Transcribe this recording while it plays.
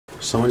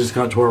Someone just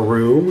got to our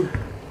room.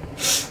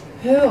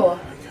 Who?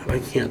 I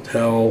can't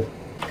tell.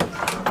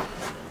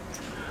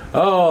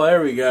 Oh,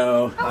 there we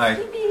go. Hi.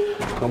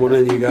 Come on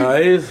in, you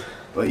guys.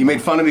 Well, you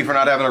made fun of me for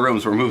not having a room,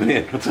 so we're moving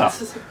in. What's up?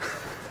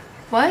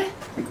 What?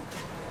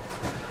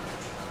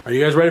 Are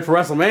you guys ready for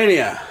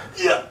WrestleMania?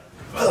 Yeah.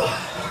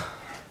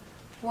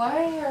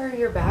 Why are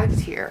your bags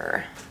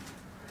here?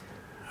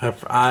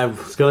 I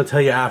was going to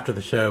tell you after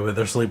the show, but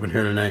they're sleeping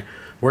here tonight.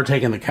 We're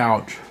taking the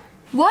couch.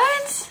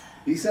 What?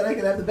 He said I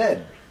could have the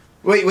bed.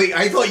 Wait,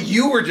 I thought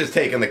you were just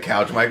taking the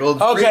couch,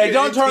 Michael. Okay,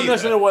 don't turn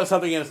this into what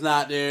something it's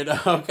not, dude. Bring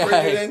it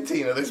Okay. in,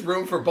 Tina. There's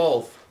room for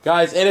both.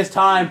 Guys, it is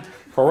time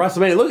for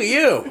WrestleMania. Look at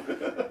you.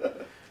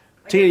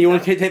 Tina, you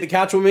want to take the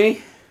couch with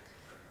me?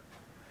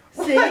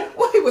 See?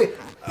 Wait.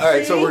 All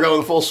right, so we're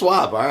going full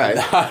swap. All right.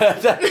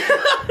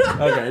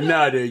 Okay,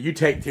 no, dude, you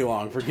take too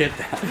long. Forget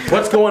that.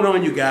 What's going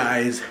on, you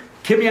guys?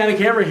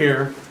 KidBehindACamera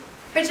here.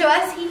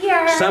 Bridgette's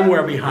here.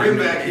 Somewhere behind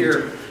me. Back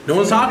here. No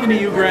one's talking to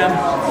you, Graham.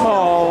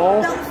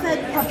 Oh,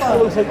 that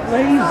looks like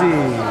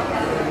lazy.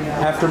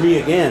 After me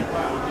again.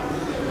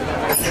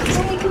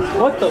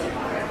 What the?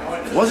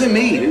 Wasn't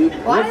me, dude.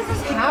 Why does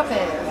this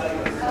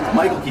happen?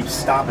 Michael keeps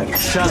stopping it.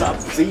 Shut up.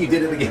 See, you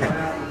did it again.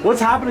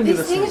 What's happening to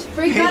These this things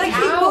freak You out.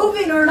 gotta keep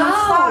moving or not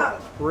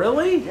stop.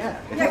 Really? Yeah,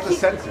 it's Yeah, not the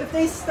sensor. if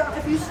they stop,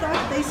 if you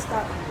stop, they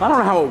stop. I don't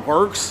know how it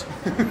works.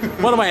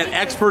 What am I, an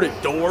expert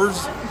at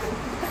doors?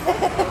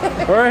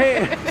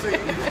 Right? So you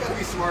just gotta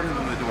be smarter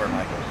than the door,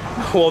 Michael.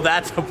 Well,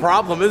 that's a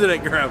problem, isn't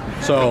it, Graham?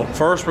 So,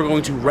 first we're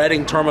going to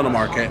Reading Terminal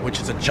Market, which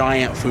is a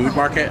giant food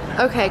market.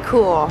 Okay,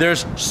 cool.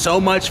 There's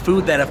so much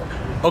food that if...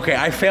 Okay,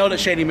 I failed at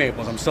Shady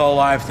Maples. I'm still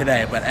alive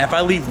today. But if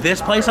I leave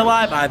this place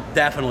alive, I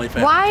definitely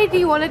fail. Why do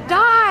you want to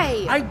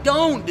die? I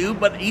don't, dude,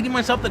 but eating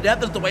myself to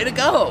death is the way to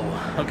go,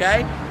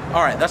 okay?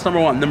 All right, that's number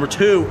one. Number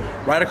two,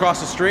 right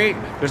across the street,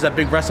 there's that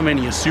big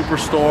WrestleMania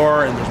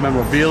superstore and there's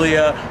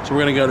memorabilia, so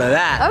we're gonna go to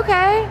that.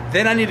 Okay.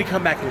 Then I need to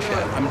come back and shit.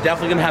 I'm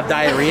definitely gonna have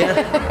diarrhea.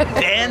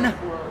 Then,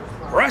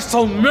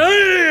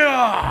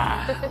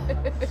 WrestleMania!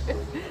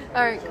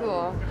 All right,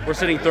 cool. We're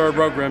sitting third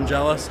row, Grim,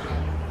 jealous?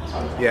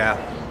 Yeah,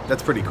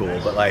 that's pretty cool.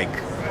 But like,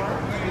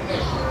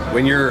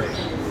 when you're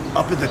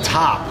up at the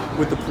top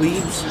with the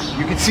plebes,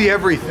 you can see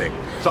everything.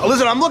 So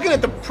listen, I'm looking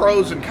at the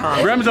pros and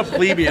cons. Grim's a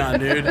plebeian,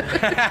 dude. Shut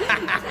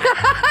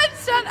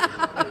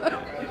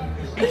up.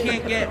 He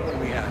can't get what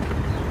we have.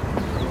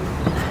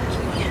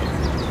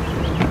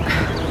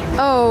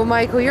 Oh,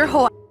 Michael, your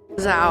whole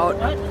is out.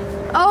 What?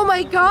 Oh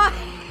my God.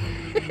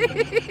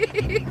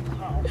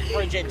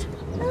 Bridgette.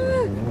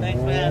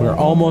 Thanks, man. We're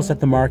almost at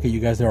the market,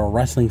 you guys. There are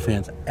wrestling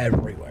fans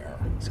everywhere.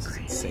 It's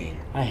insane.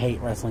 I hate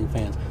wrestling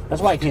fans.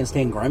 That's why I can't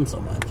stand Grim so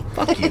much.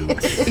 Fuck you.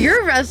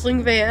 You're a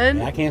wrestling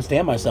fan. I can't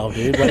stand myself,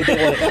 dude.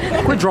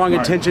 Quit drawing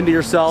attention to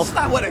yourself.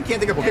 Stop, what? I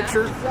can't take a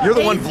picture. You're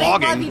the one They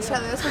love vlogging. each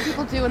other. That's what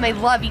people do when they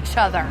love each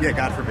other. Yeah,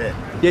 God forbid.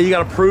 Yeah, you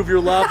gotta prove your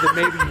love, but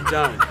maybe you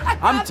don't.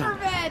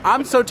 forbid.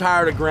 I'm so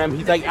tired of Grim.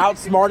 He's like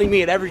outsmarting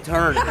me at every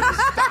turn.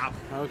 Stop.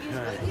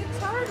 Okay.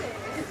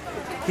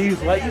 He's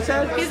what you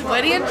said? He's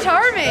witty and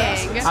charming.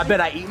 I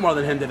bet I eat more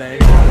than him today.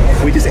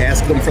 We just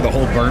asked them for the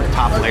whole burnt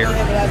top layer.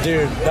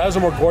 Dude, those are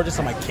more gorgeous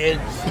than my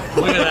kids.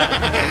 Look at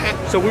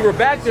that. So we were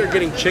back there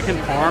getting chicken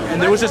parm, and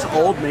there was this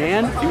old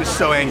man. He was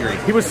so angry.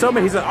 He was so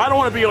mad. He said, I don't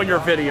want to be on your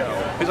video.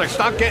 He's like,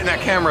 stop getting that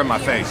camera in my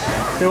face.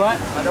 Do what?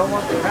 I don't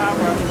want the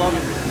camera.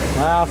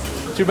 Wow,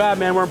 too bad,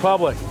 man. We're in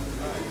public.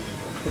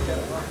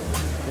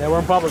 Yeah, we're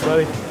in public,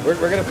 buddy.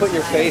 We're gonna put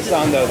your face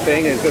on the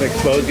thing and it's gonna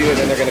expose you and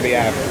then they're gonna be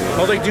after. I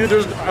was like, dude,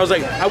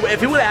 if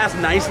he would have asked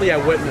nicely, I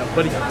wouldn't have,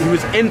 but he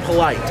was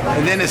impolite.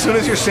 And then as soon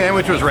as your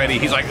sandwich was ready,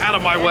 he's like, out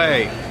of my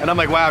way. And I'm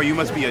like, wow, you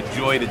must be a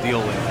joy to deal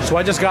with. So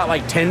I just got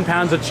like 10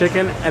 pounds of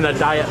chicken and a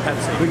Diet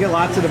Pepsi. We get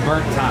lots of the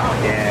burnt top.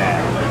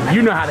 Yeah.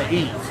 You know how to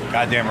eat.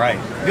 Goddamn right.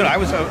 Dude, I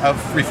was a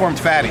reformed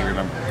fatty,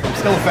 remember? I'm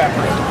still a fat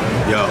person.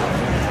 Yo,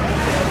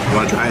 you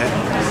wanna try it?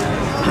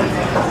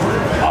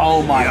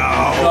 Oh my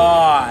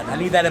God. I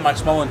need that in my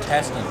small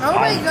intestine. Oh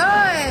my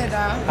God.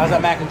 How's that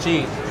mac and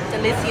cheese?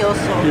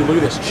 Delicioso. Dude, look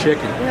at this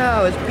chicken.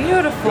 No, it's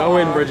beautiful. Go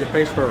in, Bridget,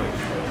 face first.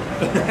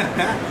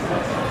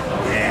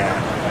 Yeah.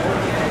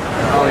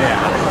 Oh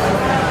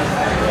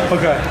yeah.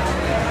 Okay.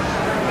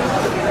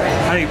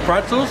 I need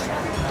pretzels.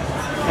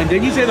 And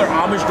didn't you say they're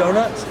Amish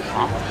donuts?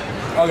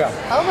 Okay.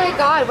 Oh my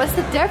God, what's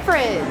the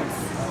difference?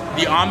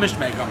 The Amish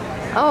make them.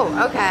 Oh,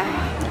 okay.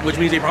 Which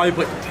means they probably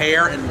put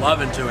care and love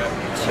into it.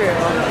 True.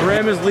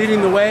 Graham is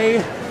leading the way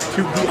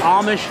to the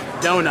Amish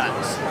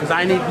donuts. Because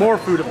I need more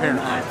food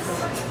apparently.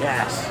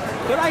 Yes.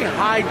 Could I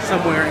hide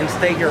somewhere and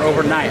stay here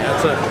overnight?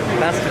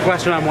 That's the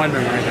question I'm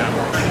wondering right now.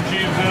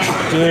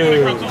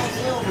 Dude.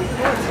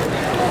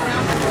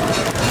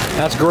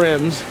 That's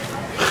Grimm's.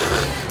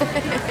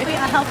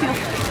 I'll help you.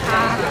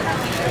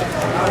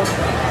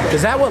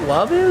 Is that what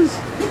love is?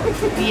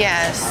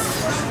 Yes.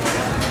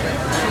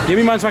 Give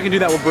me mine so I can do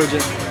that with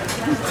Bridget.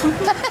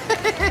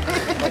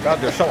 Oh my God,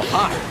 they're so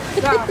hot.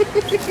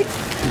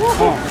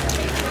 Oh.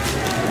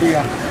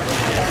 Yeah.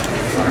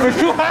 It's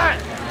too hot.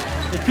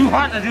 It's too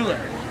hot to do it.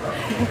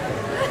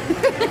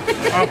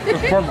 Oh,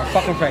 it's burned my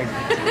fucking face.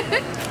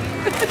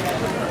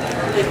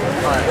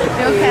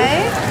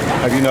 okay?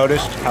 Have you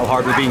noticed how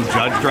hard we're being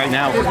judged right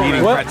now for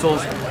eating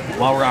pretzels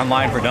while we're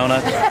online for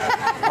donuts?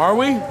 Are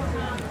we?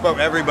 Well,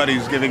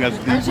 everybody's giving us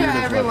I'm these sure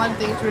weirdest everyone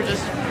thinks we're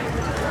just...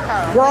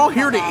 We're all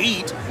here to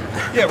eat.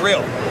 Yeah, real.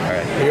 All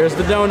right. Here's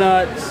the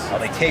donuts. Oh,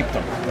 they taped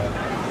them.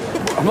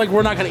 I'm like,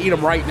 we're not gonna eat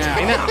them right now.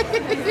 I know.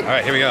 All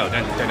right, here we go. Oh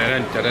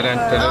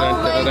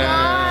my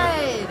god!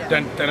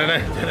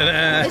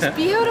 It's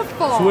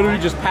beautiful. So what do we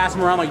just pass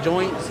them around like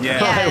joints? Yeah.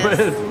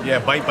 Yes. Yeah,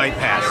 bite,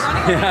 pass.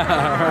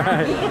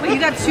 Wait, you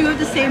got two of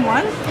the same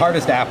one?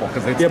 Hardest apple,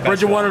 because it's Yeah,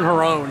 Bridget wanted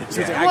her own.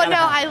 She's like, Well, no,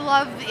 I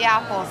love the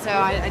apple, so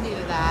I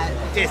needed that.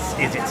 This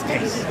is its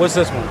taste. What's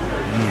this one?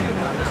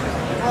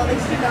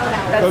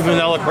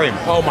 Vanilla cream.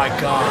 Oh my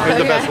god. Here's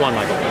the best one,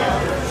 Michael.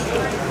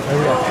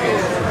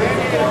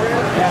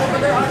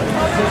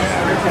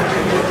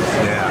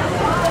 Yeah.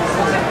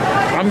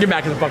 I'm getting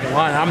back in the fucking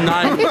line. I'm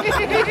not.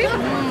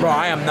 Bro,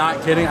 I am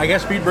not kidding. I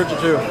guess feed Bridget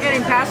too.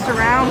 Getting passed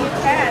around.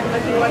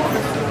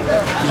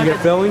 Did you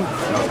get filling?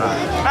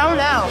 I don't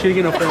know. She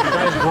didn't get no filling.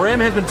 Guys, Graham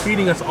has been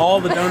feeding us all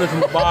the donuts in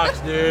the box,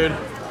 dude.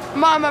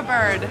 Mama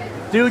bird.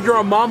 Dude, you're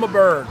a mama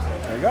bird.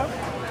 There you go.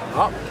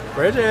 Oh,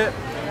 Bridget.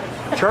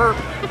 Chirp.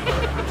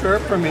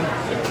 Chirp for me.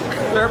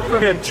 Chirp for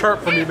me. Chirp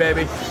for me,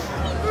 baby.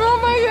 Oh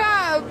my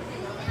god.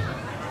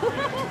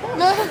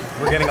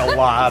 We're getting a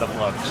lot of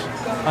looks.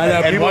 I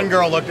know. And People, one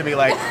girl looked at me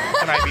like,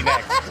 can I be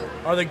next?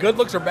 are they good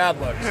looks or bad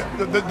looks?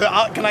 The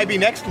can I be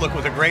next look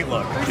was a great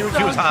look. She was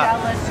hot.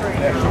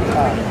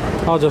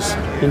 I'll just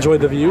enjoy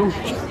the view.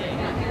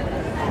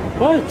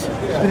 What? She's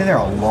been in there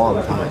a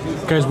long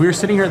time. Guys, we were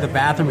sitting here at the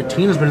bathroom and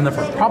Tina's been in there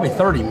for probably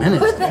 30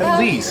 minutes. What the hell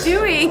are you least.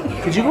 doing?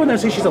 Could you go in there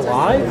and see she's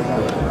alive?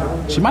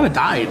 She might have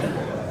died.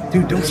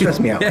 Dude, don't stress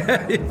me out.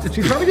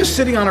 She's probably just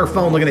sitting on her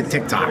phone looking at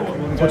TikTok.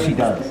 That's what she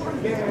does.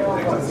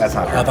 That's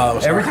not her. I thought it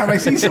was Every her. time I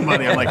see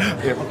somebody, I'm like,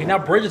 Okay, now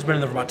Bridget's been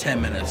in there for about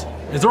 10 minutes.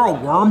 Is there a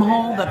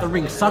wormhole that they're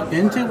being sucked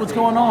into? What's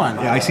going on?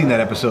 yeah, I seen that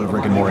episode of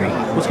Rick and Morty.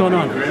 What's going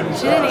on?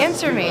 She didn't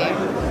answer me.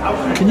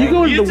 Can you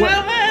go into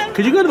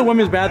could you go to the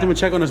women's bathroom and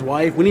check on his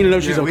wife? We need to know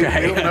she's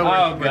okay.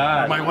 Oh,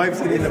 God. My wife's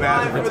in the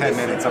bathroom for 10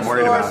 minutes. I'm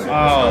worried about it.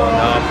 Oh,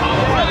 no.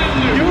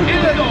 You did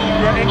it.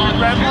 Your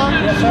grandma?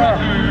 Yes, sir.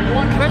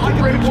 Can I take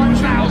a picture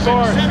with you?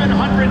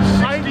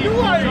 I knew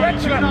I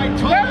recognized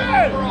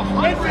Kevin!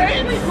 It's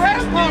Amy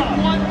Grandpa!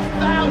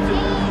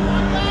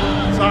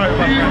 Sorry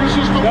about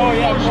that. Oh,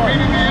 yeah, of course.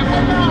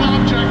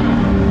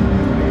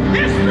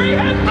 History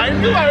has I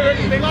knew I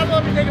recognized you. They won't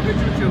let me take a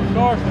picture with you. Of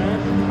course,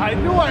 man. I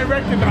knew I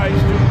recognized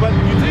you, but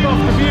you took off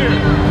the beard.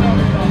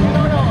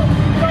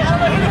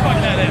 What the fuck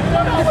that is?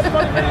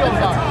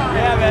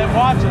 Yeah, man,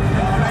 watch it.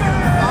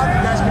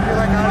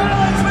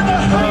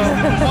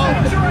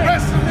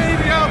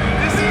 WrestleMania,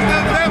 this is the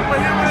event where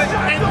him and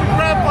Angry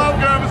Grandpa are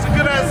gonna have us a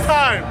good ass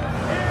time.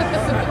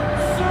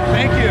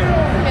 Thank you.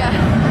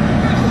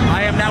 Yeah.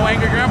 I am now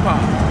Angry Grandpa.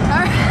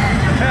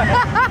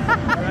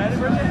 Ready,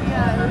 Bridget?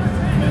 Yes.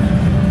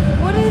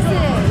 What is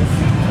this?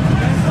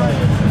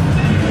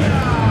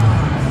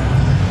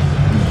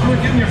 You're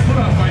getting your foot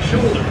off my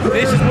shoulder.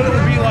 This is what it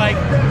would be like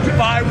if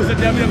I was a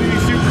WWE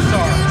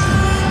superstar.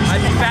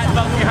 I'd be fat and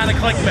fucking behind a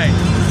clickbait.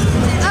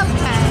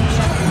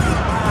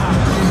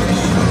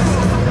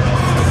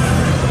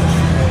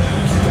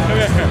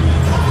 Okay.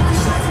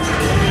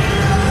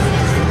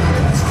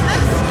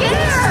 I'm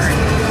scared.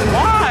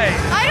 Why?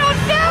 I don't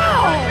know.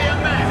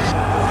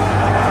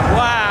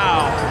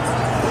 Wow.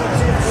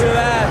 Look at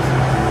that.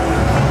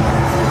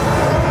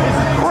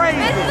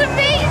 This is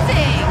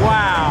amazing.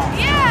 Wow.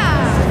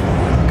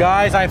 Yeah.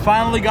 Guys, I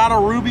finally got a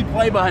ruby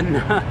play button.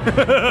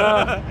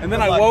 And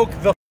then I woke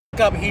the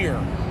f up here.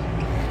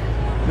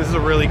 This is a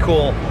really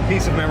cool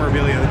piece of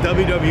memorabilia. The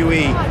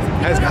WWE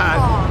has got.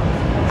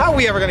 How are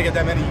we ever going to get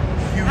that many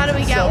views? How do we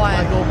and get subs, one?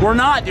 Michael? We're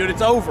not, dude.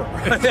 It's over.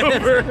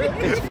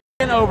 It's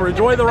f***ing over.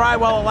 Enjoy the ride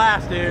while it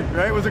lasts, dude.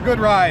 Right? It was a good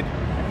ride.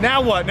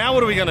 Now what? Now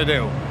what are we going to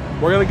do?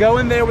 We're gonna go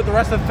in there with the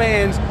rest of the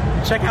fans,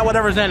 check out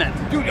whatever's in it.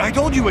 Dude, I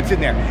told you what's in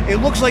there. It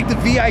looks like the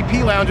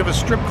VIP lounge of a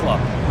strip club.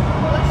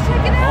 Let's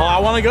check it Oh, out. I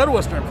want to go to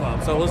a strip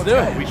club, so let's do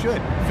it. We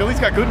should. Philly's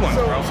got good ones,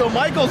 bro. So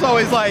Michael's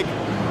always like,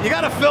 you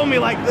gotta film me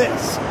like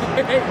this.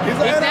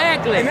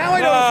 Exactly. And now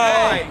I know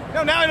why.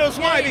 No, now I know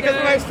why, you because do.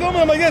 when I was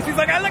filming him like this, he's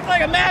like, I look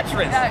like a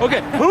mattress.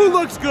 Okay, who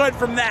looks good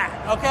from that?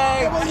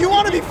 Okay. Well, you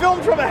want to be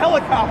filmed from a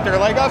helicopter,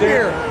 like up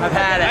here. I've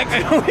had I it.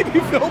 can only be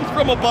filmed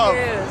from above.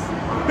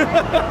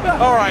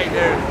 All right,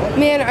 dude.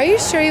 Man, are you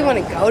sure you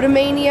want to go to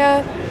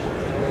Mania?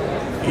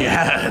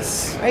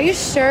 Yes. Are you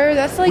sure?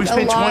 That's like We a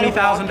spent lot of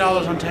 $20,000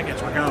 walking. on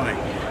tickets. We're going.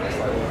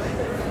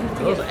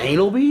 Those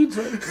anal beads?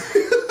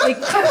 They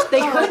could.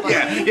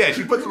 Yeah,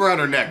 she puts them around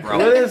her neck, bro.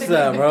 What is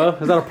that, bro?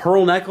 Is that a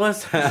pearl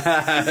necklace? You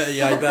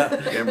like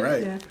that? Damn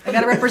right. I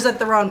gotta represent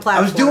the wrong I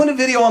platform. was doing a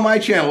video on my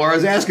channel where I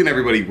was asking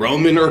everybody,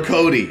 Roman or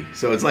Cody.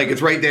 So it's like,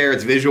 it's right there,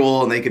 it's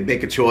visual, and they could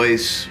make a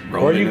choice.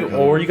 Roman Where or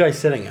Cody. are you guys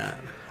sitting at?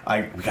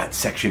 We got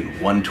section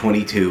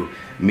 122,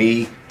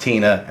 me,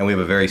 Tina, and we have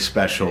a very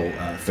special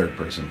third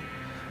person.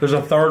 There's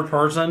a third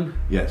person?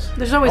 Yes.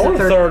 There's always I a want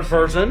third. third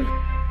person.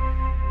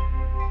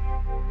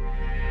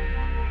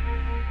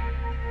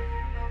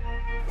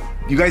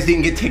 You guys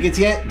didn't get tickets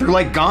yet? They're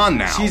like gone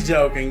now. She's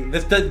joking.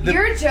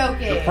 You're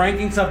joking. The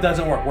pranking stuff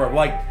doesn't work. We're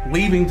like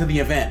leaving to the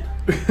event.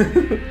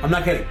 I'm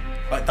not kidding.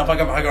 Like, the fuck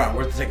up.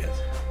 Where's the tickets?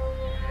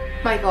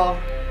 Michael,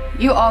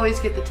 you always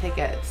get the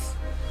tickets.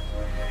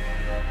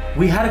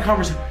 We had a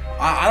conversation.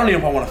 I don't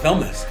even know if I want to film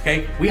this,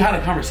 okay? We had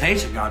a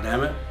conversation,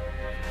 goddammit.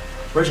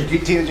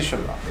 Bridgette, Tina, just shut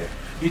it off. Yeah.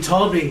 You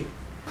told me,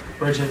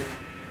 Bridgette,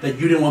 that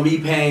you didn't want me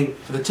paying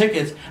for the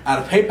tickets out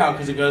of PayPal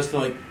because it goes to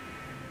like,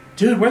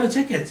 dude, where are the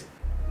tickets?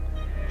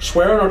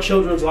 Swear on our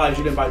children's lives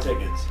you didn't buy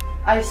tickets.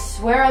 I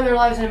swear on their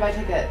lives I didn't buy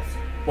tickets.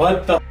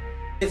 What the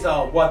is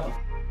what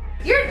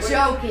the You're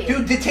joking.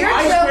 Dude, the tickets.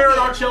 I swear on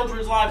our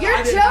children's lives You're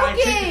I didn't buy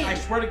joking. tickets. I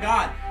swear to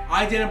God,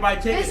 I didn't buy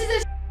tickets. This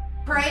is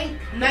a prank.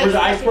 Bridgette,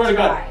 I swear to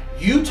God,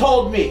 you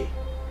told me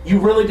you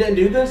really didn't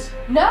do this?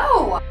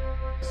 No.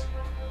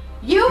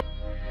 You.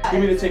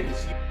 Give me the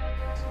tickets.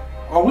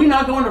 Are we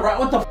not going to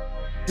what the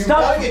You Stop.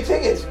 gotta get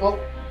tickets. Well,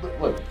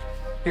 look.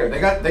 Here, they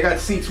got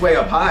seats way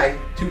up high.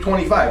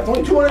 $225. It's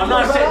only $225. I'm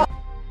not saying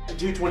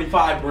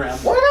 $225, Bram.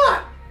 Why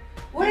not?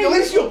 What At are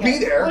least your you'll be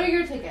tickets? there. What are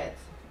your tickets?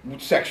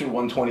 Section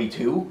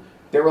 122.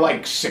 They were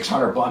like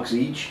 $600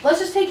 each. Let's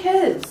just take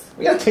his.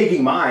 We gotta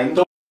taking mine.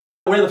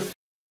 Where the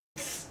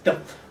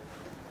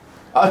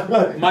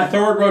my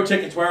third row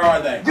tickets, where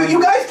are they? Dude,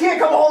 you guys can't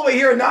come all the way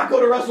here and not go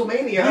to We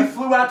WrestleMania.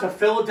 flew out to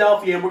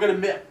Philadelphia and we're gonna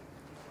miss.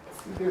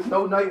 There's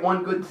no night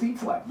one good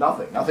seats left.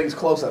 Nothing. Nothing's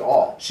close at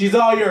all. She's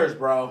all yours,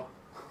 bro.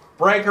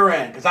 Break her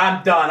in, because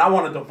I'm done. I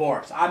want a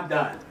divorce. I'm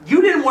done.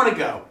 You didn't want to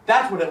go.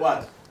 That's what it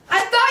was. I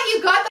thought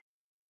you got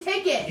the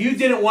ticket. You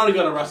didn't want to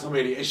go to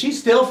WrestleMania. Is she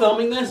still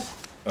filming this?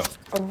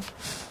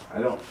 I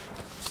don't.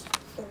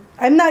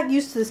 I'm not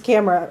used to this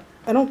camera.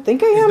 I don't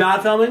think I He's am.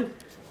 not filming?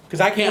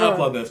 Because I can't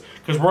upload this.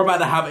 Because we're about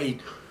to have a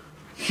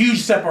huge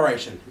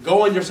separation.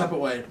 Go on your separate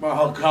way.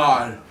 Oh,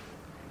 God.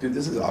 Dude,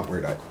 this is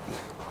awkward.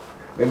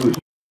 Maybe we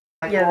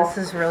Yeah, this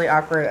is really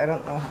awkward. I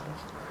don't know.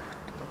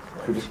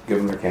 should just give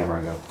them their camera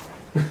and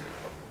go.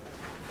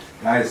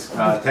 Guys,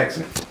 text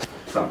me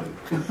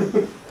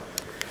something.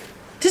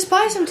 Just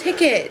buy some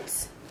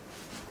tickets.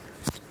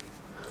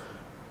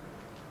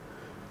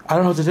 I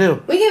don't know what to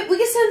do. We can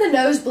sit in the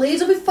nosebleeds.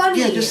 It'll be funny.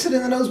 Yeah, just sit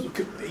in the nose.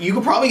 You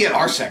could probably get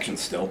our section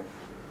still.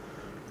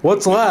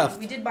 What's left?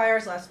 We did buy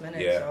ours last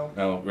minute, so.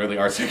 No, really,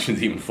 our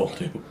section's even full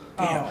too.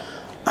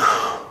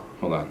 Oh.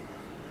 Hold on.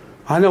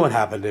 I know what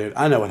happened, dude.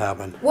 I know what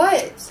happened.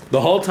 What?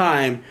 The whole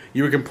time,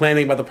 you were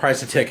complaining about the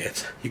price of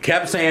tickets. You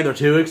kept saying they're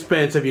too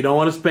expensive. You don't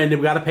want to spend it.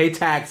 We got to pay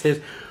taxes.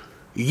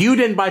 You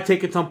didn't buy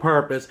tickets on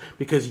purpose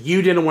because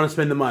you didn't want to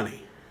spend the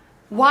money.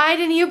 Why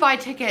didn't you buy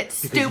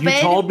tickets, Because stupid? you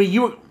told me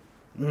you were...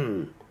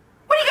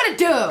 What are you gonna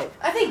do?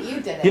 I think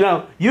you did it. You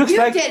know, you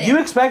expect did it. you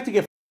expect to get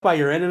f***ed by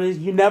your enemies.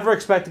 You never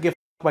expect to get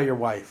f***ed by your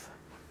wife.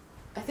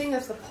 I think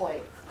that's the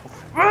point.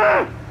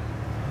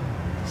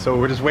 So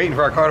we're just waiting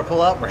for our car to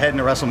pull up. We're heading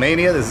to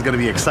WrestleMania. This is going to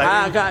be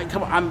exciting. God,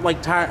 come on. I'm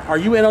like tired. Are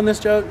you in on this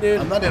joke, dude?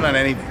 I'm not in on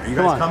anything. Are you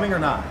Come guys on. coming or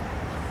not?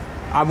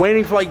 I'm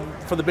waiting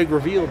for the big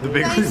reveal. The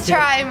big Nice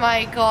try,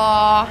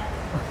 Michael.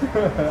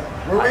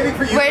 We're waiting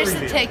for you. Where's to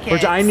the reveal. ticket?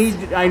 Which I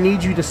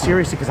need you to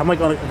seriously, because I'm like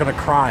gonna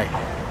cry.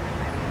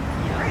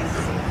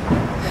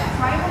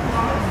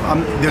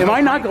 There's Am no-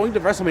 I not going to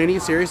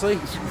WrestleMania seriously?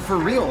 for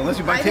real? Unless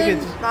you buy I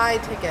tickets. didn't buy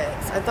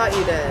tickets. I thought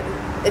you did.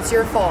 It's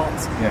your fault.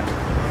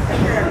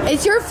 Yeah.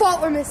 It's your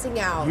fault we're missing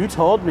out. You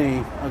told me.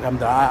 Like, I'm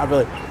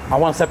done. I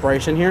want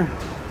separation here.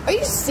 Are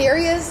you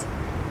serious?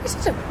 You're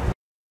such a...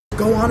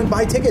 Go on and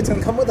buy tickets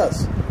and come with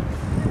us.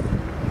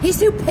 He's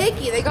too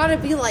picky. They gotta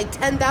be like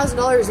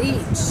 $10,000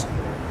 each.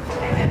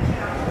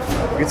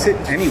 You can sit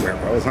anywhere,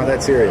 bro. It's not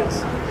that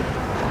serious.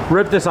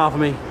 Rip this off of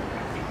me.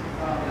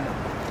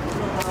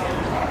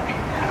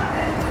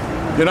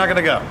 You're not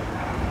gonna go.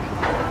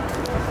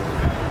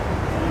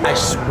 I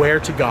swear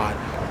to God,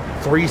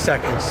 3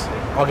 seconds.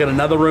 I'll get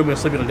another room and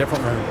sleep in a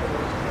different room.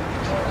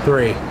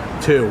 3,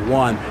 2,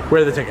 1.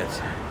 Where are the tickets?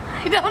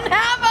 I don't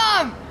have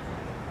them.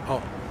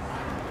 Oh.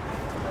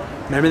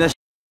 Remember that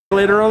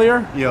later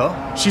earlier?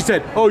 Yeah. She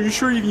said, "Oh, you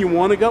sure you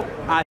want to go?"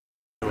 I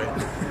knew it.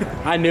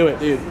 I knew it,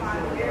 dude.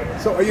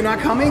 So are you not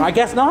coming? I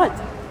guess not.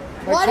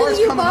 Why car's didn't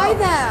you coming buy up.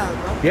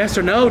 them? Yes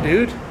or no,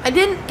 dude? I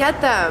didn't get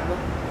them.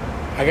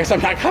 I guess I'm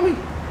not coming.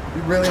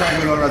 You're really not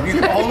gonna go to WrestleMania.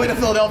 You came all the way to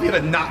Philadelphia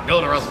to not go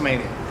to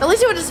WrestleMania. At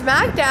least you went to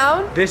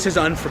SmackDown. This is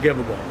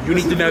unforgivable. You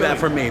need to know that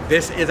from me.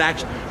 This is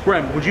actually...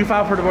 Brem, would you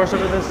file for divorce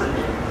over this?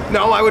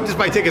 No, I would just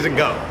buy tickets and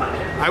go.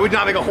 I would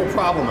not make a whole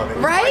problem of it.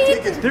 Just buy Right?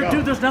 tickets and go.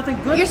 Dude, there's nothing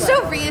good You're left.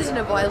 so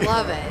reasonable. I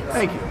love it.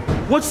 Thank you.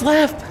 What's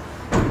left?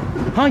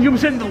 Huh? You were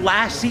sitting in the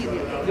last seat.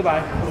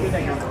 Goodbye.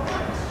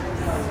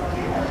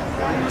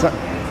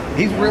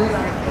 He's really.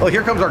 Well,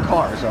 here comes our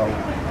car. So,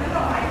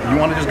 you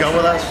want to just go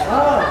with us?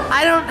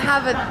 I don't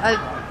have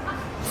a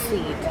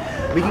seat.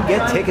 We can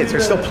get tickets.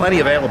 There's still plenty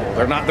available.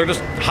 They're not. They're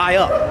just high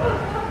up.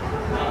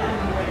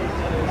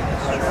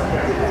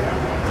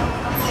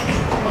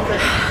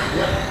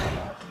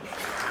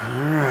 All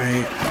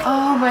right.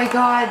 Oh my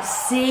God!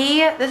 See,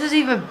 this is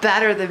even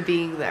better than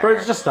being there.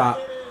 Bro, just stop.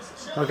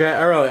 Okay,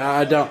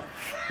 I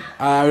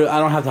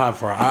don't have time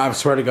for it. I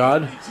swear to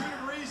God.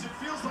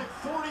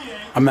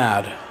 I'm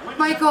mad.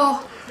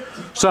 Michael.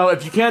 So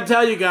if you can't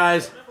tell, you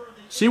guys,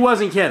 she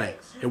wasn't kidding.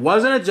 It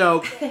wasn't a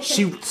joke.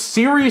 She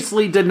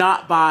seriously did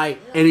not buy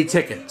any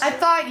tickets. I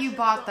thought you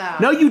bought them.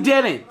 No, you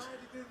didn't.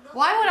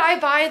 Why would I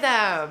buy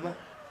them?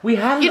 We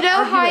had an You know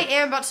argument. how I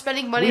am about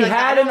spending money We like that.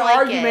 had I an don't like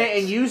argument, it.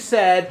 and you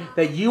said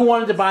that you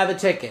wanted to buy the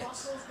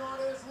tickets.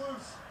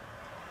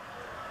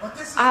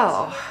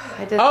 Oh,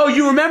 I didn't. Oh,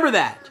 you remember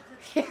that?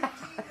 Yeah.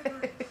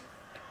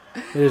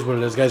 It is what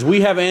it is, guys.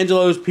 We have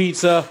Angelo's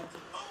Pizza,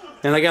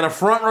 and I got a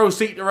front row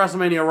seat to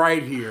WrestleMania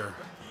right here.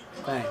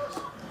 Thanks.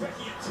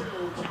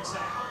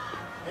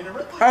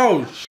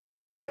 Oh,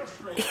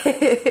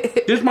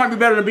 this might be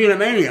better than being at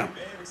Mania.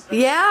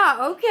 Yeah,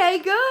 okay,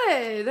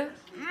 good.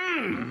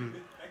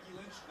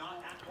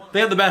 They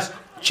have the best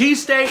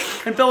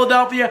cheesesteak in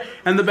Philadelphia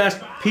and the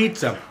best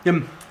pizza.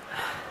 And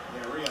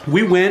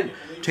we went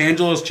to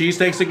Angelo's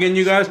Cheesesteaks again,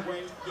 you guys.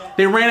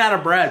 They ran out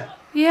of bread.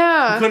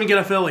 Yeah. We couldn't get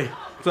a Philly.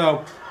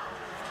 So,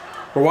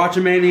 we're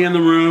watching Mania in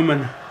the room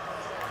and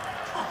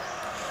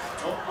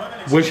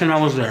wishing I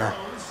was there.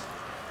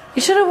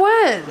 You should have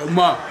went.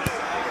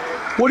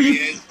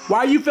 Why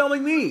are you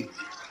filming me?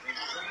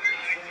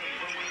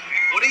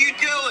 What are you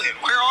doing?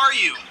 Where are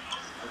you?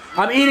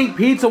 I'm eating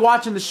pizza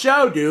watching the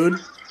show, dude.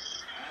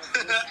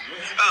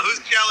 Oh, who's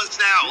jealous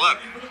now? Look.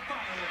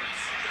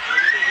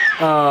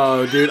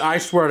 Oh, dude, I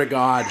swear to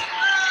God.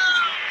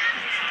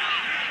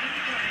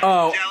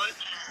 Oh. Jealous?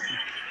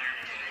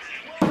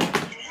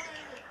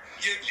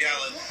 You're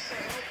jealous.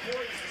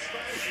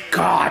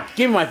 God,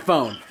 give me my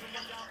phone.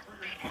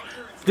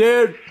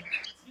 Dude.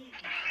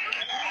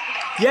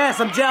 Yes,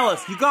 I'm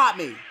jealous. You got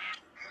me.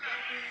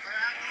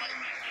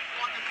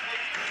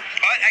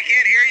 I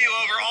can't hear you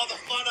over all the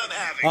fun I'm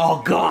having.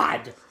 Oh,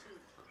 God.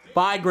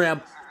 Bye,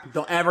 Graham.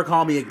 Don't ever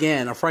call me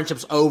again. Our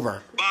friendship's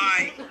over.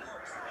 Bye.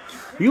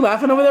 Are you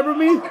laughing over there with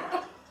me?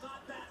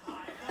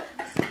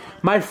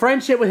 My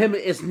friendship with him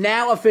is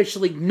now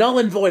officially null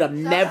and void.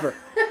 I'm never.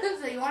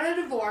 So you want a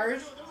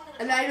divorce,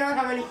 and now you don't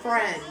have any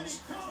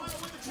friends.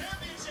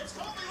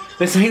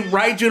 This ain't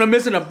right, June. I'm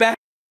missing a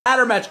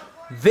ladder match.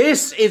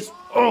 This is.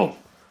 Oh,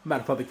 I'm about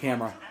to put the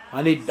camera.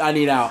 I need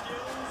out.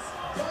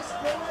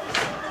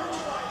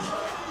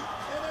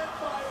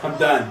 I'm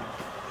done.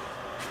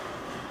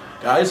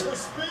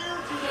 Guys,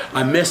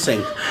 I'm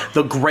missing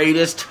the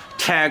greatest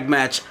tag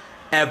match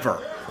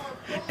ever.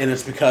 And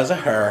it's because of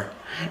her.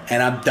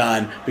 And I'm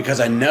done because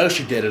I know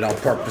she did it on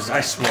purpose.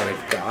 I swear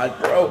to God,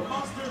 bro.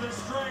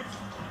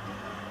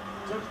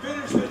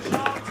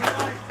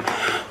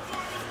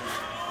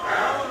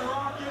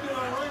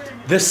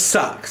 This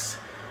sucks.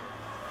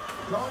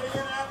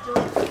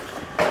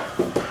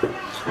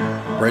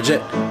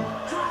 Bridgette,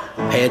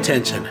 pay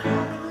attention.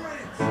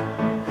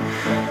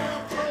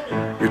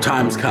 Your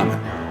time's coming.